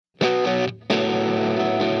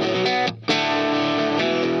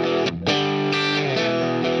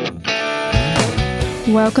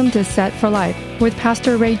Welcome to Set for Life with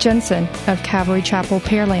Pastor Ray Jensen of Calvary Chapel,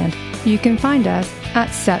 Pearland. You can find us at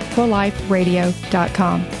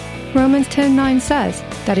setforliferadio.com. Romans 10:9 says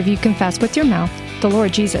that if you confess with your mouth the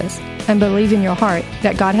Lord Jesus and believe in your heart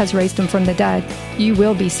that God has raised him from the dead, you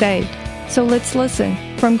will be saved. So let's listen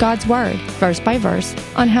from God's Word, verse by verse,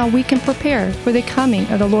 on how we can prepare for the coming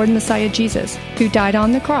of the Lord Messiah Jesus, who died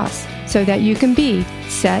on the cross, so that you can be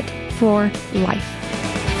set for life.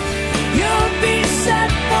 You'll be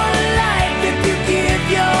set for life if you give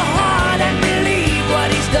your heart and believe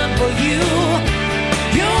what he's done for you.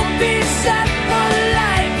 You'll be set for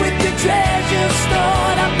life with your treasure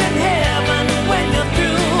stored up in heaven when you're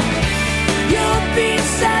through. You'll be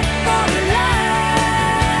set for life.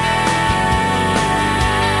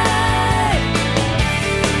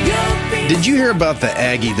 Did you hear about the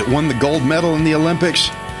Aggie that won the gold medal in the Olympics?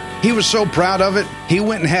 He was so proud of it, he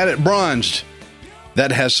went and had it bronzed.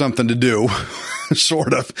 That has something to do,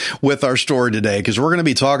 sort of, with our story today, because we're going to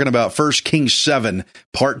be talking about 1 Kings 7,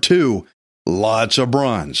 Part 2, Lots of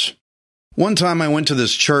Bronze. One time I went to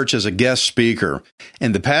this church as a guest speaker,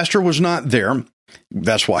 and the pastor was not there.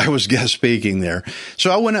 That's why I was guest speaking there. So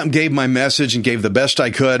I went up and gave my message and gave the best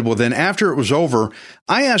I could. Well, then after it was over,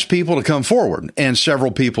 I asked people to come forward, and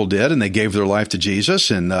several people did, and they gave their life to Jesus,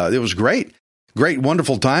 and it was great. Great,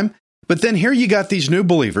 wonderful time. But then here you got these new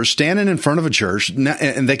believers standing in front of a church,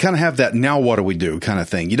 and they kind of have that now what do we do kind of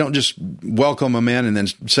thing. You don't just welcome them in and then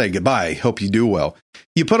say goodbye, hope you do well.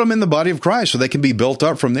 You put them in the body of Christ so they can be built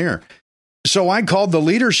up from there. So I called the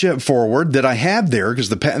leadership forward that I had there because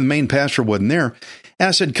the main pastor wasn't there. And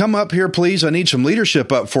I said, come up here, please. I need some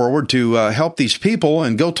leadership up forward to help these people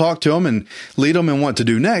and go talk to them and lead them in what to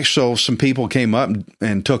do next. So some people came up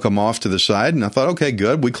and took them off to the side. And I thought, okay,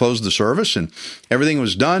 good. We closed the service and everything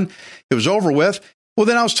was done. It was over with. Well,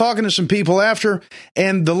 then I was talking to some people after,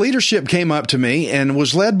 and the leadership came up to me and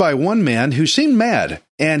was led by one man who seemed mad.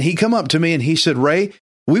 And he come up to me and he said, Ray,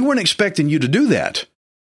 we weren't expecting you to do that.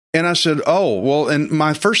 And I said, oh, well, and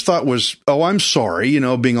my first thought was, oh, I'm sorry,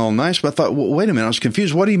 being all nice. But I thought, well, wait a minute, I was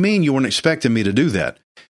confused. What do you mean you weren't expecting me to do that?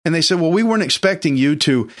 And they said, well, we weren't expecting you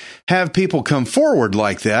to have people come forward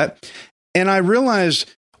like that. And I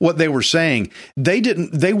realized what they were saying.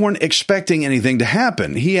 They weren't expecting anything to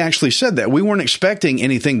happen. He actually said that. We weren't expecting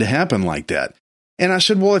anything to happen like that. And I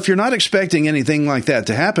said, well, if you're not expecting anything like that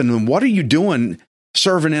to happen, then what are you doing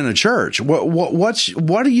serving in a church?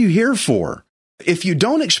 What are you here for? If you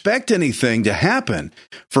don't expect anything to happen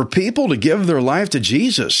for people to give their life to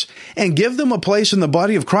Jesus and give them a place in the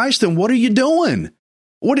body of Christ, then what are you doing?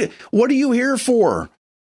 What are you here for?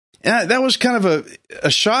 And that was kind of a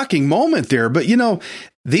shocking moment there. But,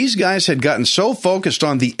 these guys had gotten so focused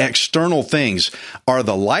on the external things. Are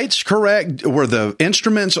the lights correct? Were the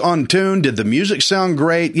instruments on tune? Did the music sound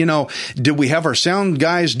great? Did we have our sound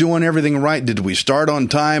guys doing everything right? Did we start on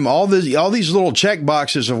time? All these little check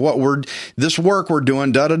boxes of this work we're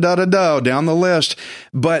doing, da-da-da-da-da, down the list.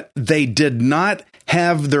 But they did not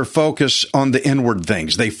have their focus on the inward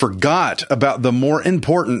things. They forgot about the more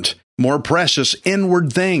important, more precious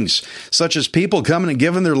inward things, such as people coming and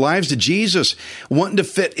giving their lives to Jesus, wanting to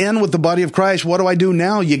fit in with the body of Christ. What do I do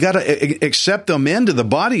now? You got to accept them into the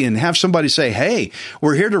body and have somebody say, hey,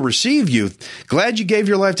 we're here to receive you. Glad you gave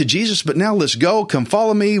your life to Jesus, but now let's go. Come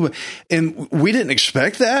follow me. And we didn't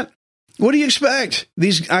expect that. What do you expect?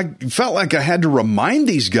 I felt like I had to remind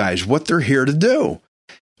these guys what they're here to do.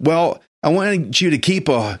 Well, I wanted you to keep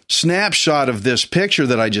a snapshot of this picture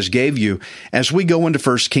that I just gave you as we go into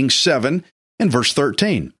 1 Kings 7 and verse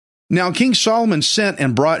 13. Now King Solomon sent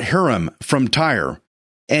and brought Hiram from Tyre,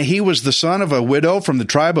 and he was the son of a widow from the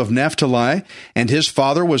tribe of Naphtali, and his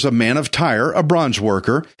father was a man of Tyre, a bronze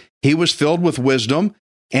worker. He was filled with wisdom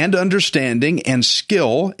and understanding and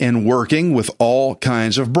skill in working with all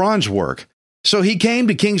kinds of bronze work. So he came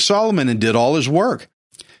to King Solomon and did all his work.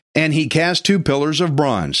 And he cast 2 pillars of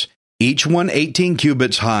bronze, each one 18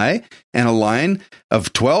 cubits high, and a line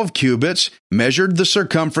of 12 cubits measured the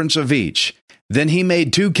circumference of each. Then he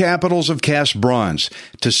made 2 capitals of cast bronze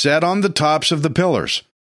to set on the tops of the pillars.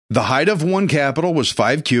 The height of one capital was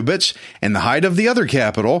 5 cubits, and the height of the other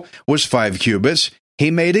capital was 5 cubits. He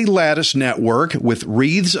made a lattice network with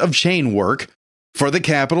wreaths of chain work for the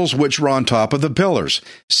capitals which were on top of the pillars,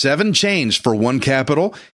 7 chains for one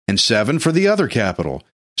capital, and 7 for the other capital.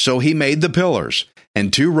 So he made the pillars,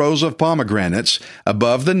 and 2 rows of pomegranates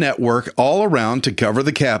above the network all around to cover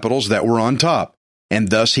the capitals that were on top. And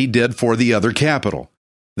thus he did for the other capital.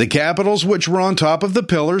 The capitals which were on top of the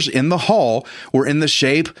pillars in the hall were in the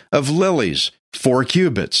shape of lilies, 4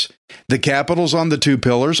 cubits. The capitals on the 2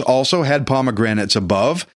 pillars also had pomegranates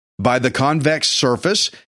above, by the convex surface,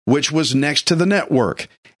 which was next to the network,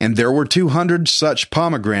 and there were 200 such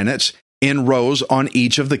pomegranates in rows on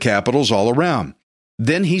each of the capitals all around.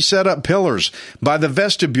 Then he set up pillars by the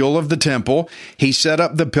vestibule of the temple. He set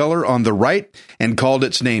up the pillar on the right and called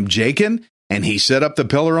its name Jachin, and he set up the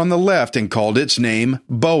pillar on the left and called its name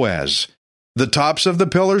Boaz. The tops of the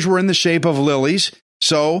pillars were in the shape of lilies,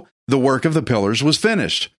 so the work of the pillars was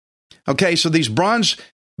finished. Okay, so these bronze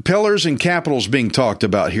pillars and capitals being talked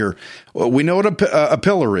about here. We know what a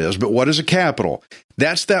pillar is, but what is a capital?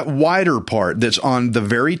 That's that wider part that's on the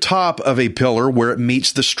very top of a pillar where it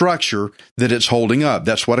meets the structure that it's holding up.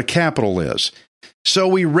 That's what a capital is. So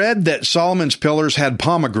we read that Solomon's pillars had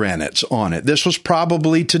pomegranates on it. This was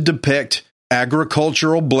probably to depict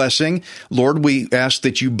agricultural blessing. Lord, we ask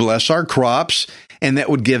that you bless our crops, and that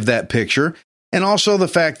would give that picture. And also the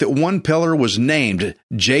fact that one pillar was named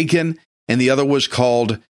Jachin and the other was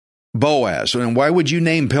called Boaz. And why would you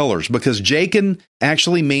name pillars? Because Jachin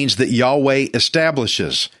actually means that Yahweh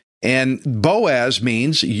establishes, and Boaz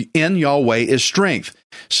means in Yahweh is strength.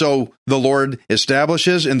 So the Lord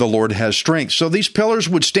establishes and the Lord has strength. So these pillars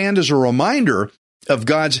would stand as a reminder of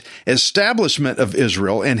God's establishment of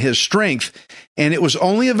Israel and his strength, and it was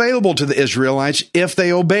only available to the Israelites if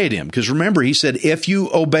they obeyed him. Because remember, he said, if you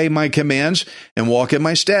obey my commands and walk in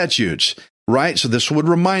my statutes, right? So this would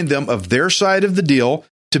remind them of their side of the deal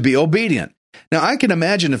to be obedient. Now, I can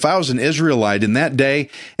imagine if I was an Israelite in that day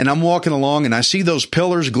and I'm walking along and I see those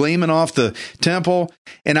pillars gleaming off the temple,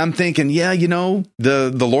 and I'm thinking, yeah, you know,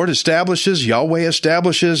 the Lord establishes, Yahweh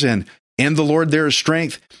establishes, and in the Lord there is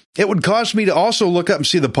strength. It would cause me to also look up and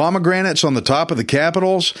see the pomegranates on the top of the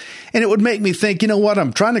capitals, and it would make me think, you know what,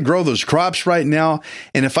 I'm trying to grow those crops right now,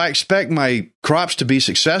 and if I expect my crops to be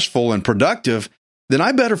successful and productive, then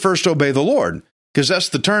I better first obey the Lord, because that's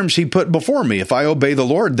the terms he put before me. If I obey the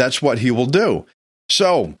Lord, that's what he will do.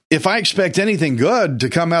 So if I expect anything good to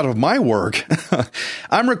come out of my work,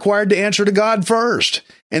 I'm required to answer to God first.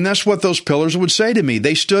 And that's what those pillars would say to me.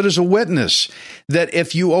 They stood as a witness that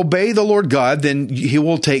if you obey the Lord God, then he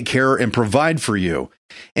will take care and provide for you.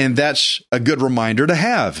 And that's a good reminder to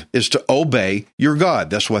have, is to obey your God.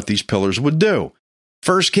 That's what these pillars would do.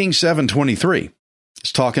 1 Kings 7:23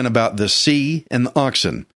 is talking about the sea and the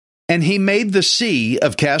oxen. And he made the sea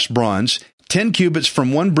of cast bronze, 10 cubits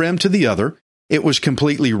from one brim to the other. It was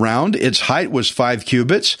completely round. Its height was 5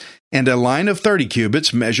 cubits, and a line of 30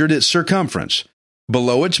 cubits measured its circumference.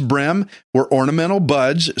 Below its brim were ornamental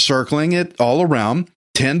buds circling it all around,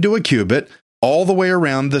 10 to a cubit, all the way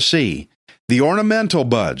around the sea. The ornamental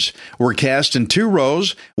buds were cast in 2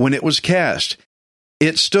 rows when it was cast.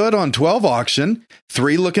 It stood on 12 oxen,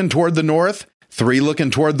 3 looking toward the north, 3 looking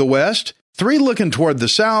toward the west, 3 looking toward the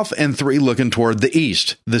south, and 3 looking toward the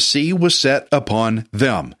east. The sea was set upon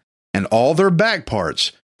them, and all their back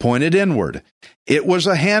parts pointed inward. It was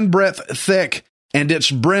a handbreadth thick, and its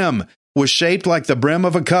brim was shaped like the brim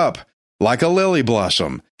of a cup, like a lily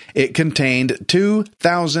blossom. It contained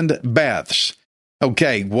 2,000 baths.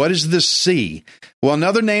 Okay, what is this sea? Well,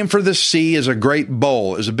 another name for this sea is a great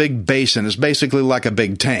bowl, is a big basin. It's basically like a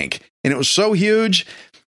big tank. And it was so huge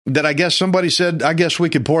that I guess somebody said, I guess we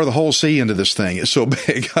could pour the whole sea into this thing. It's so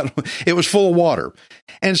big. It was full of water.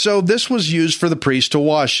 And so this was used for the priest to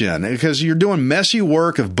wash in, because you're doing messy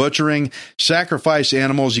work of butchering, sacrifice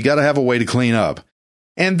animals. You got to have a way to clean up.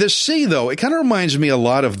 And this sea, though, it kind of reminds me a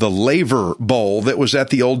lot of the laver bowl that was at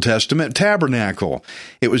the Old Testament tabernacle.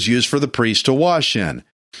 It was used for the priest to wash in.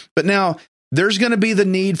 But now, there's going to be the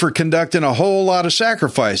need for conducting a whole lot of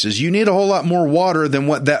sacrifices. You need a whole lot more water than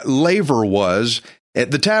what that laver was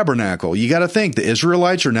at the tabernacle. You got to think, the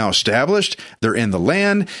Israelites are now established. They're in the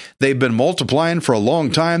land. They've been multiplying for a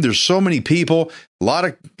long time. There's so many people. A lot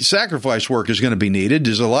of sacrifice work is going to be needed.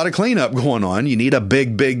 There's a lot of cleanup going on. You need a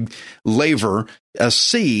big laver, a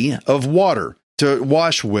sea of water to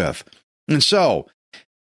wash with. And so,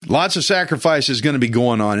 lots of sacrifice is going to be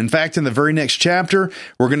going on. In fact, in the very next chapter,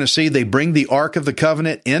 we're going to see they bring the Ark of the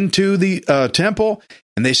Covenant into the temple,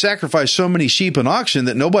 and they sacrifice so many sheep and oxen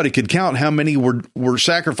that nobody could count how many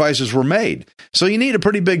sacrifices were made. So you need a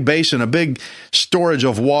pretty big basin, a big storage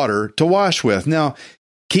of water to wash with. Now,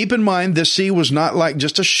 keep in mind, this sea was not like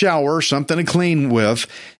just a shower, something to clean with.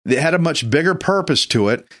 It had a much bigger purpose to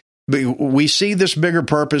it. But we see this bigger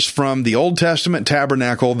purpose from the Old Testament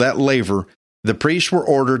tabernacle, that laver. The priests were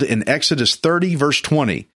ordered in Exodus 30, verse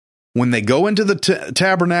 20, when they go into the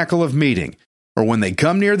tabernacle of meeting, or when they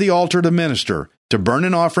come near the altar to minister, to burn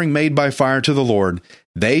an offering made by fire to the Lord,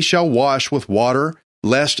 they shall wash with water,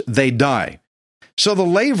 lest they die. So the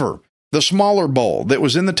laver, the smaller bowl that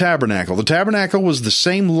was in the tabernacle was the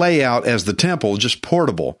same layout as the temple, just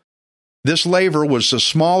portable. This laver was a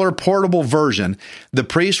smaller, portable version. The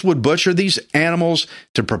priest would butcher these animals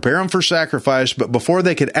to prepare them for sacrifice, but before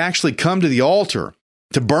they could actually come to the altar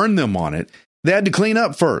to burn them on it, they had to clean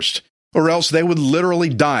up first, or else they would literally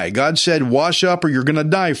die. God said, wash up or you're going to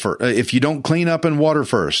die if you don't clean up in water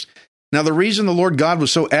first. Now, the reason the Lord God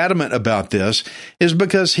was so adamant about this is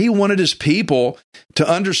because he wanted his people to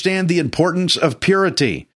understand the importance of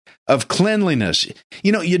purity, of cleanliness.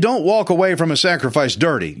 You know, you don't walk away from a sacrifice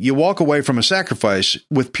dirty. You walk away from a sacrifice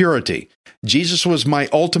with purity. Jesus was my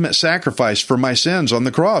ultimate sacrifice for my sins on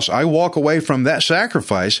the cross. I walk away from that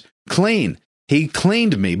sacrifice clean. He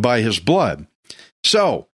cleaned me by his blood.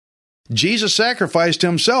 So, Jesus sacrificed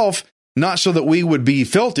himself not so that we would be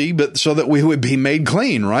filthy, but so that we would be made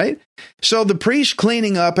clean, right? So the priest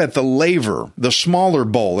cleaning up at the laver, the smaller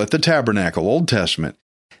bowl at the tabernacle, Old Testament,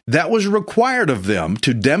 that was required of them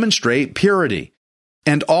to demonstrate purity,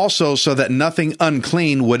 and also so that nothing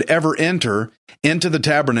unclean would ever enter into the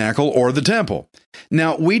tabernacle or the temple.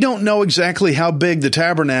 Now, we don't know exactly how big the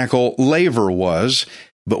tabernacle laver was,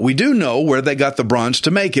 but we do know where they got the bronze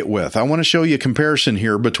to make it with. I want to show you a comparison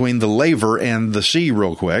here between the laver and the sea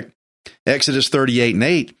real quick. Exodus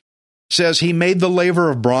 38:8 says, he made the laver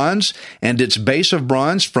of bronze and its base of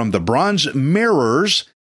bronze from the bronze mirrors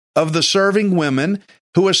of the serving women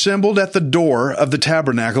who assembled at the door of the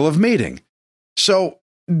tabernacle of meeting. So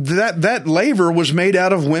that laver was made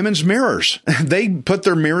out of women's mirrors. They put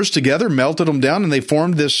their mirrors together, melted them down, and they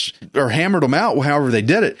formed this, or hammered them out, however they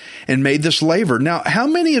did it, and made this laver. Now, how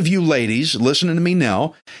many of you ladies, listening to me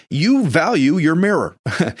now, you value your mirror?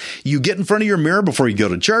 You get in front of your mirror before you go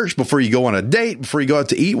to church, before you go on a date, before you go out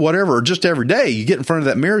to eat, whatever, or just every day, you get in front of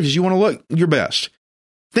that mirror because you want to look your best.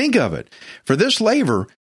 Think of it. For this laver,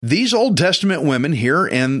 these Old Testament women here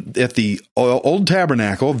at the old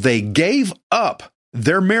tabernacle, they gave up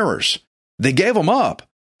their mirrors. They gave them up.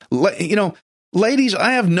 You know, ladies,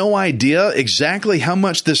 I have no idea exactly how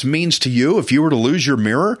much this means to you if you were to lose your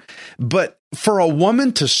mirror, but for a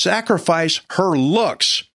woman to sacrifice her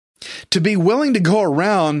looks, to be willing to go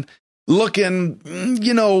around looking,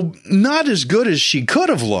 you know, not as good as she could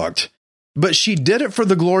have looked, but she did it for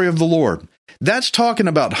the glory of the Lord. That's talking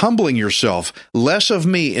about humbling yourself, less of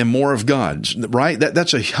me and more of God, right?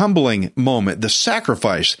 That's a humbling moment. The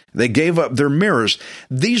sacrifice, they gave up their mirrors.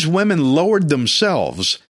 These women lowered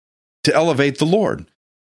themselves to elevate the Lord.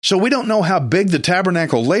 So we don't know how big the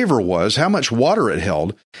tabernacle laver was, how much water it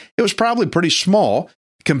held. It was probably pretty small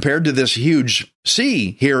compared to this huge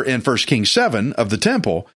sea here in 1 Kings 7 of the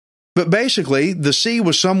temple. But basically, the sea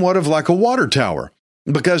was somewhat of like a water tower,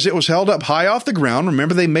 because it was held up high off the ground.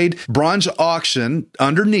 Remember, they made bronze oxen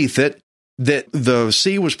underneath it, that the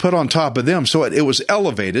sea was put on top of them. So it was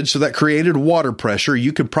elevated, so that created water pressure.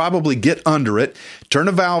 You could probably get under it, turn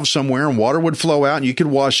a valve somewhere, and water would flow out, and you could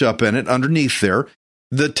wash up in it underneath there.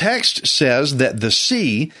 The text says that the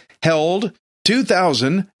sea held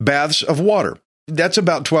 2,000 baths of water. That's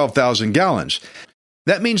about 12,000 gallons.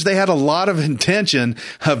 That means they had a lot of intention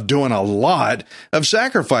of doing a lot of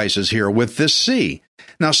sacrifices here with this sea.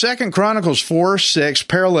 Now, 2 Chronicles 4:6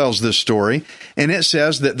 parallels this story, and it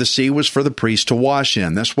says that the sea was for the priest to wash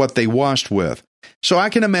in. That's what they washed with. So I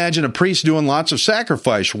can imagine a priest doing lots of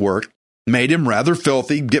sacrifice work made him rather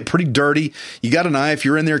filthy, get pretty dirty. You got a knife,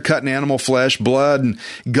 you're in there cutting animal flesh, blood and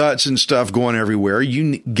guts and stuff going everywhere.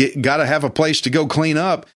 You got to have a place to go clean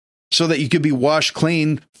up so that you could be washed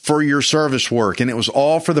clean for your service work. And it was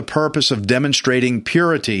all for the purpose of demonstrating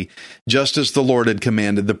purity, just as the Lord had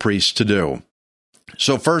commanded the priests to do.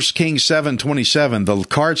 So 1 Kings 7:27, the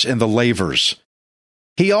carts and the lavers.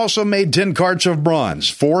 He also made 10 carts of bronze.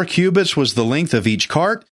 4 cubits was the length of each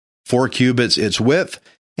cart, 4 cubits its width,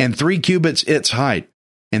 and 3 cubits its height.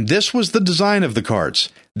 And this was the design of the carts.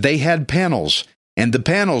 They had panels, and the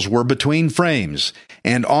panels were between frames.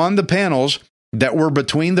 And on the panels that were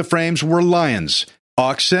between the frames were lions,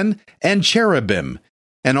 oxen, and cherubim.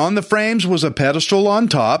 And on the frames was a pedestal on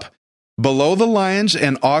top. Below the lions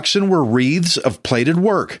and oxen were wreaths of plated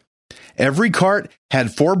work. Every cart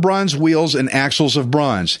had 4 bronze wheels and axles of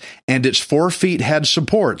bronze, and its 4 feet had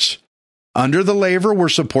supports. Under the laver were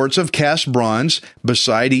supports of cast bronze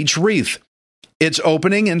beside each wreath. Its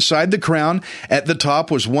opening inside the crown at the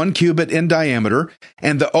top was 1 cubit in diameter,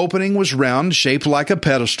 and the opening was round, shaped like a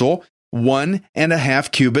pedestal,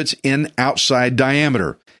 1.5 cubits in outside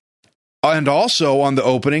diameter. And also on the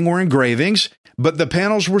opening were engravings, but the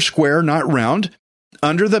panels were square, not round.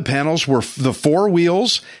 Under the panels were the 4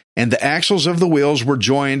 wheels, and the axles of the wheels were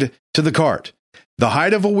joined to the cart. The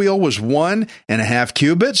height of a wheel was 1.5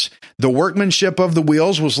 cubits. The workmanship of the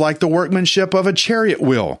wheels was like the workmanship of a chariot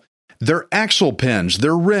wheel. their axle pins,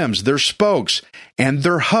 their rims, their spokes, and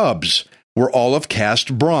their hubs were all of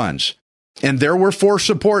cast bronze. And there were 4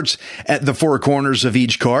 supports at the 4 corners of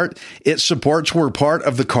each cart. Its supports were part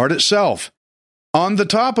of the cart itself. On the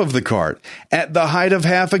top of the cart, at the height of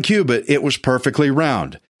half a cubit, it was perfectly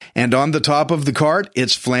round. And on the top of the cart,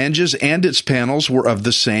 its flanges and its panels were of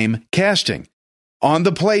the same casting. On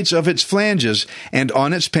the plates of its flanges and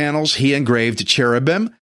on its panels, he engraved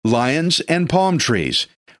cherubim, lions, and palm trees,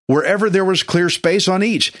 wherever there was clear space on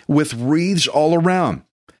each, with wreaths all around.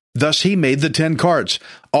 Thus he made the 10 carts.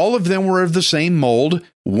 All of them were of the same mold,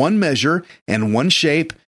 one measure, and one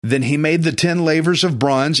shape. Then he made the 10 lavers of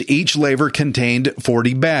bronze. Each laver contained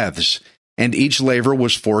 40 baths, and each laver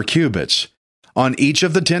was 4 cubits. On each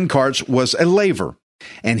of the 10 carts was a laver,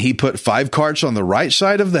 and he put 5 carts on the right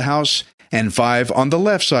side of the house and 5 on the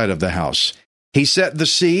left side of the house. He set the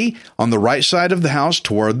sea on the right side of the house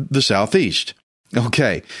toward the southeast.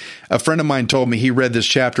 Okay, a friend of mine told me he read this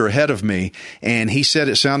chapter ahead of me, and he said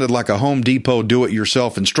it sounded like a Home Depot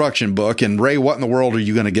do-it-yourself instruction book, and Ray, what in the world are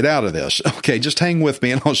you going to get out of this? Okay, just hang with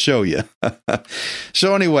me and I'll show you.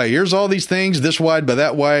 So anyway, here's all these things, this wide by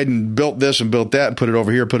that wide, and built this and built that, and put it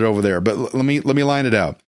over here, put it over there. But let me line it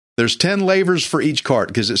out. There's 10 lavers for each cart,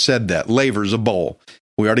 because it said that. Lavers, a bowl.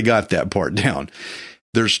 We already got that part down.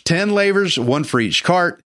 There's 10 lavers, 1 for each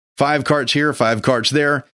cart, 5 carts here, 5 carts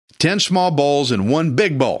there, 10 small bowls, and 1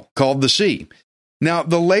 big bowl called the sea. Now,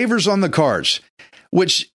 the lavers on the carts,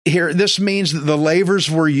 which here, this means that the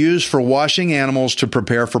lavers were used for washing animals to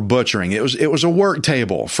prepare for butchering. It was a work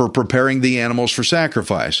table for preparing the animals for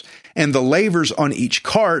sacrifice. And the lavers on each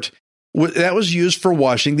cart, that was used for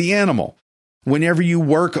washing the animal. Whenever you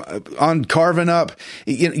work on carving up,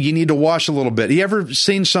 you need to wash a little bit. You ever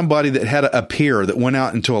seen somebody that had a pier that went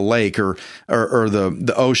out into a lake or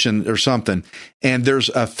the ocean or something, and there's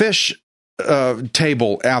a fish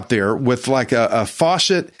table out there with like a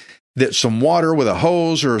faucet that's some water with a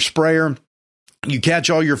hose or a sprayer? You catch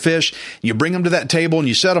all your fish, you bring them to that table, and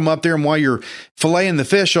you set them up there, and while you're filleting the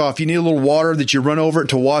fish off, you need a little water that you run over it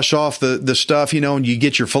to wash off the stuff, and you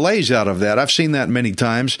get your fillets out of that. I've seen that many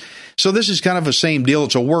times. So this is kind of the same deal.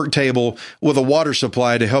 It's a work table with a water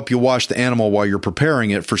supply to help you wash the animal while you're preparing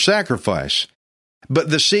it for sacrifice. But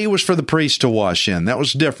the sea was for the priest to wash in. That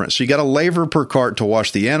was different. So you got a laver per cart to wash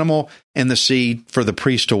the animal, and the sea for the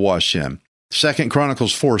priest to wash in. 2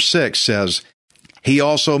 Chronicles 4:6 says, he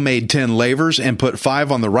also made 10 lavers and put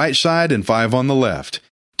 5 on the right side and 5 on the left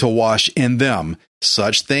to wash in them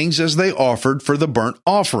such things as they offered for the burnt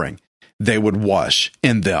offering. They would wash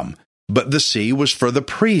in them, but the sea was for the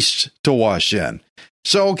priests to wash in.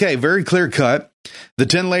 So, okay, very clear cut. The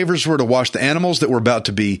 10 lavers were to wash the animals that were about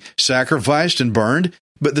to be sacrificed and burned,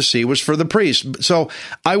 but the sea was for the priests. So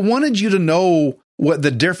I wanted you to know what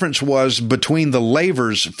the difference was between the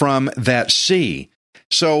lavers from that sea,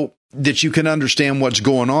 so that you can understand what's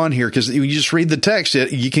going on here, because you just read the text,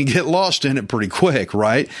 you can get lost in it pretty quick,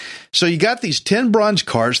 right? So you got these 10 bronze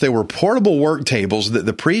carts. They were portable work tables that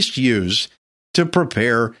the priests used to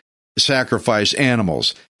prepare sacrifice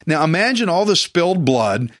animals. Now imagine all the spilled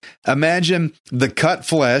blood. Imagine the cut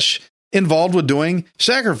flesh involved with doing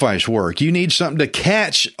sacrifice work. You need something to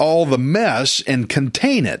catch all the mess and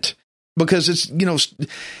contain it, because it's,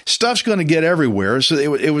 stuff's going to get everywhere. So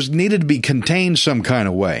it was needed to be contained some kind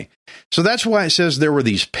of way. So that's why it says there were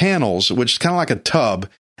these panels, which is kind of like a tub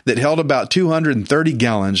that held about 230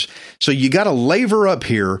 gallons. So you got a laver up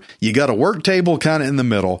here, you got a work table kind of in the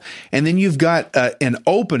middle, and then you've got an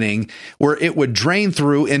opening where it would drain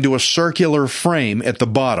through into a circular frame at the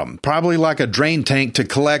bottom, probably like a drain tank to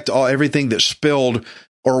collect everything that spilled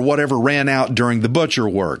or whatever ran out during the butcher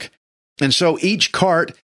work. And so each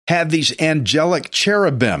cart had these angelic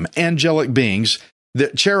beings,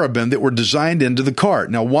 cherubim that were designed into the cart.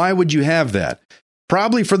 Now, why would you have that?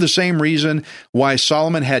 Probably for the same reason why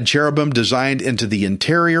Solomon had cherubim designed into the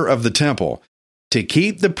interior of the temple, to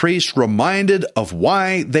keep the priests reminded of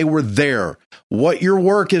why they were there, what your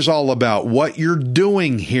work is all about, what you're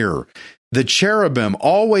doing here. The cherubim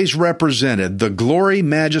always represented the glory,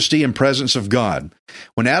 majesty, and presence of God.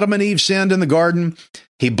 When Adam and Eve sinned in the garden,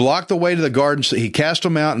 he blocked the way to the garden, so he cast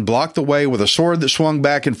them out and blocked the way with a sword that swung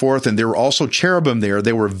back and forth, and there were also cherubim there.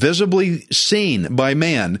 They were visibly seen by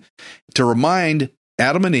man to remind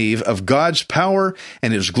Adam and Eve of God's power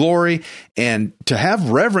and his glory, and to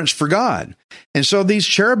have reverence for God. And so these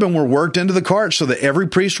cherubim were worked into the cart so that every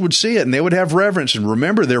priest would see it, and they would have reverence and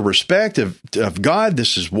remember their respect of God.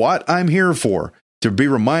 This is what I'm here for, to be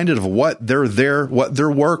reminded of what their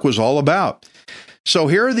work was all about. So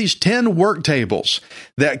here are these 10 work tables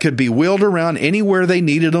that could be wheeled around anywhere they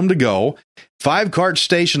needed them to go. 5 carts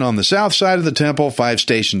stationed on the south side of the temple, 5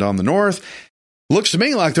 stationed on the north. Looks to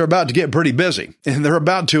me like they're about to get pretty busy, and they're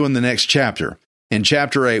about to in the next chapter. In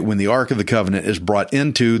chapter 8, when the Ark of the Covenant is brought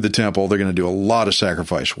into the temple, they're going to do a lot of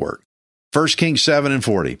sacrifice work. 1 Kings 7 and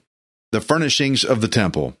 40, the furnishings of the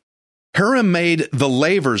temple. Hiram made the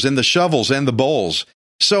lavers and the shovels and the bowls.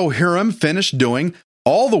 So Hiram finished doing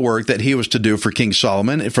all the work that he was to do for King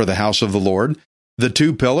Solomon for the house of the Lord. The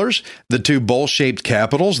 2 pillars, the 2 bowl-shaped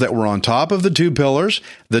capitals that were on top of the 2 pillars,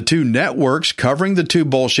 the 2 networks covering the 2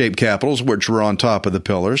 bowl-shaped capitals which were on top of the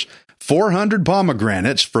pillars, 400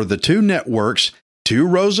 pomegranates for the 2 networks, 2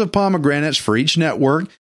 rows of pomegranates for each network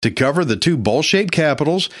to cover the 2 bowl-shaped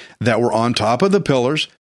capitals that were on top of the pillars,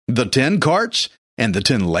 the 10 carts and the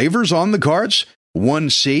 10 lavers on the carts, 1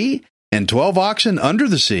 sea and 12 oxen under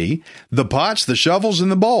the sea, the pots, the shovels,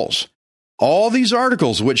 and the bowls. All these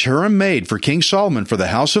articles which Hiram made for King Solomon for the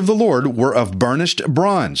house of the Lord were of burnished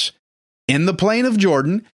bronze. In the plain of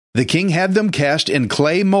Jordan, the king had them cast in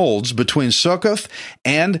clay molds between Succoth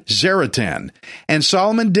and Zaratan. And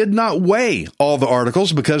Solomon did not weigh all the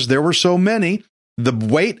articles because there were so many. The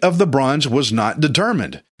weight of the bronze was not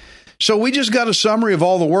determined. So we just got a summary of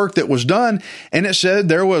all the work that was done, and it said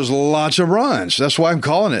there was lots of bronze. That's why I'm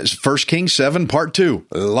calling it 1 Kings 7, Part 2.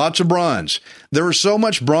 Lots of bronze. There was so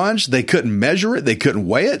much bronze, they couldn't measure it, they couldn't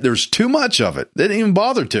weigh it. There's too much of it. They didn't even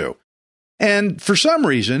bother to. And for some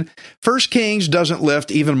reason, 1 Kings doesn't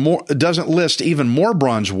list even more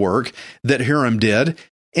bronze work that Hiram did.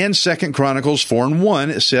 In 2 Chronicles 4 and 1,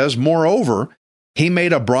 it says, moreover, he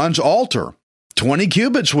made a bronze altar. 20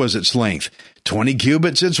 cubits was its length, 20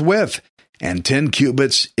 cubits its width, and 10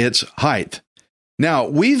 cubits its height. Now,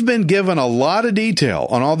 we've been given a lot of detail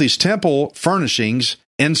on all these temple furnishings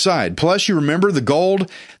inside. Plus, you remember the gold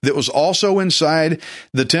that was also inside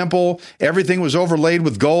the temple. Everything was overlaid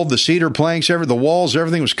with gold, the cedar planks, the walls,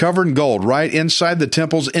 everything was covered in gold, right inside the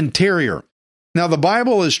temple's interior. Now, the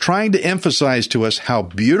Bible is trying to emphasize to us how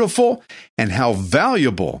beautiful and how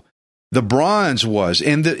valuable the bronze was,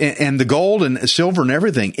 and the gold and silver and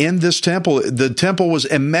everything in this temple. The temple was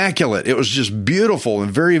immaculate. It was just beautiful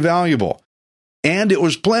and very valuable. And it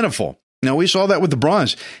was plentiful. Now, we saw that with the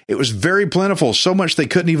bronze. It was very plentiful, so much they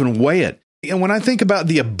couldn't even weigh it. And when I think about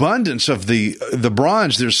the abundance of the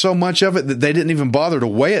bronze, there's so much of it that they didn't even bother to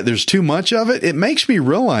weigh it. There's too much of it. It makes me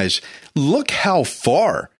realize, look how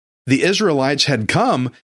far the Israelites had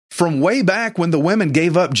come from way back when the women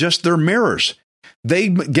gave up just their mirrors. They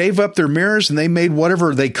gave up their mirrors and they made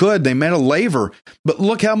whatever they could. They made a laver, but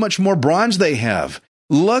look how much more bronze they have.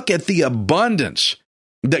 Look at the abundance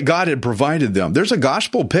that God had provided them. There's a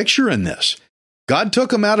gospel picture in this. God took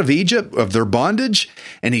them out of Egypt, of their bondage,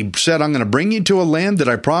 and he said, I'm going to bring you to a land that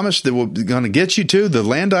I promised that we're going to get you to, the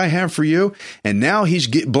land I have for you. And now he's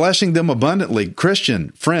blessing them abundantly.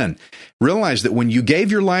 Christian, friend, realize that when you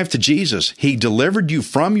gave your life to Jesus, he delivered you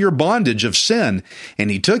from your bondage of sin,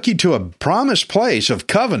 and he took you to a promised place of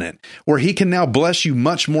covenant where he can now bless you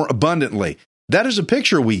much more abundantly. That is a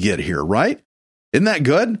picture we get here, right? Isn't that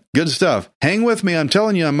good? Good stuff. Hang with me. I'm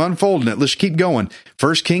telling you, I'm unfolding it. Let's keep going.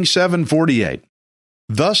 1 Kings 7:48.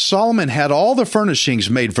 Thus Solomon had all the furnishings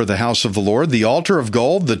made for the house of the Lord, the altar of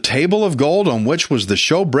gold, the table of gold on which was the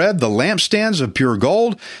showbread, the lampstands of pure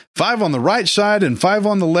gold, 5 on the right side and 5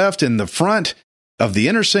 on the left in the front of the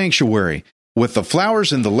inner sanctuary, with the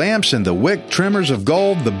flowers and the lamps and the wick trimmers of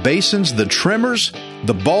gold, the basins, the trimmers,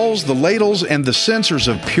 the bowls, the ladles, and the censers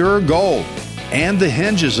of pure gold, and the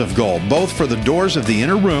hinges of gold, both for the doors of the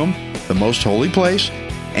inner room, the most holy place,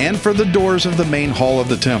 and for the doors of the main hall of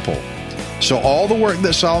the temple. So all the work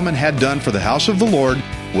that Solomon had done for the house of the Lord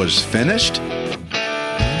was finished.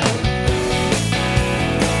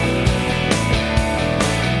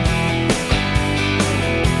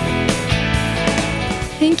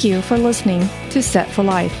 Thank you for listening to Set for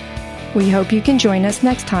Life. We hope you can join us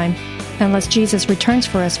next time, unless Jesus returns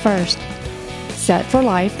for us first. Set for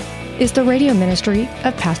Life is the radio ministry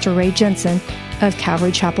of Pastor Ray Jensen of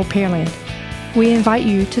Calvary Chapel, Pearland. We invite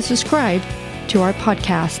you to subscribe to our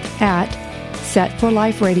podcast at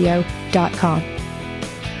setforliferadio.com.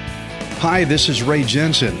 Hi, this is Ray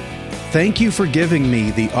Jensen. Thank you for giving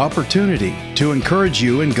me the opportunity to encourage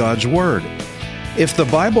you in God's Word. If the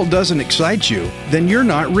Bible doesn't excite you, then you're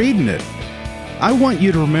not reading it. I want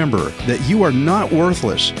you to remember that you are not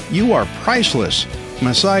worthless. You are priceless.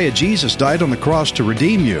 Messiah Jesus died on the cross to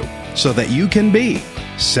redeem you so that you can be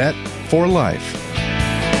set for life.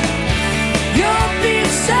 You'll be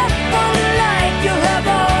set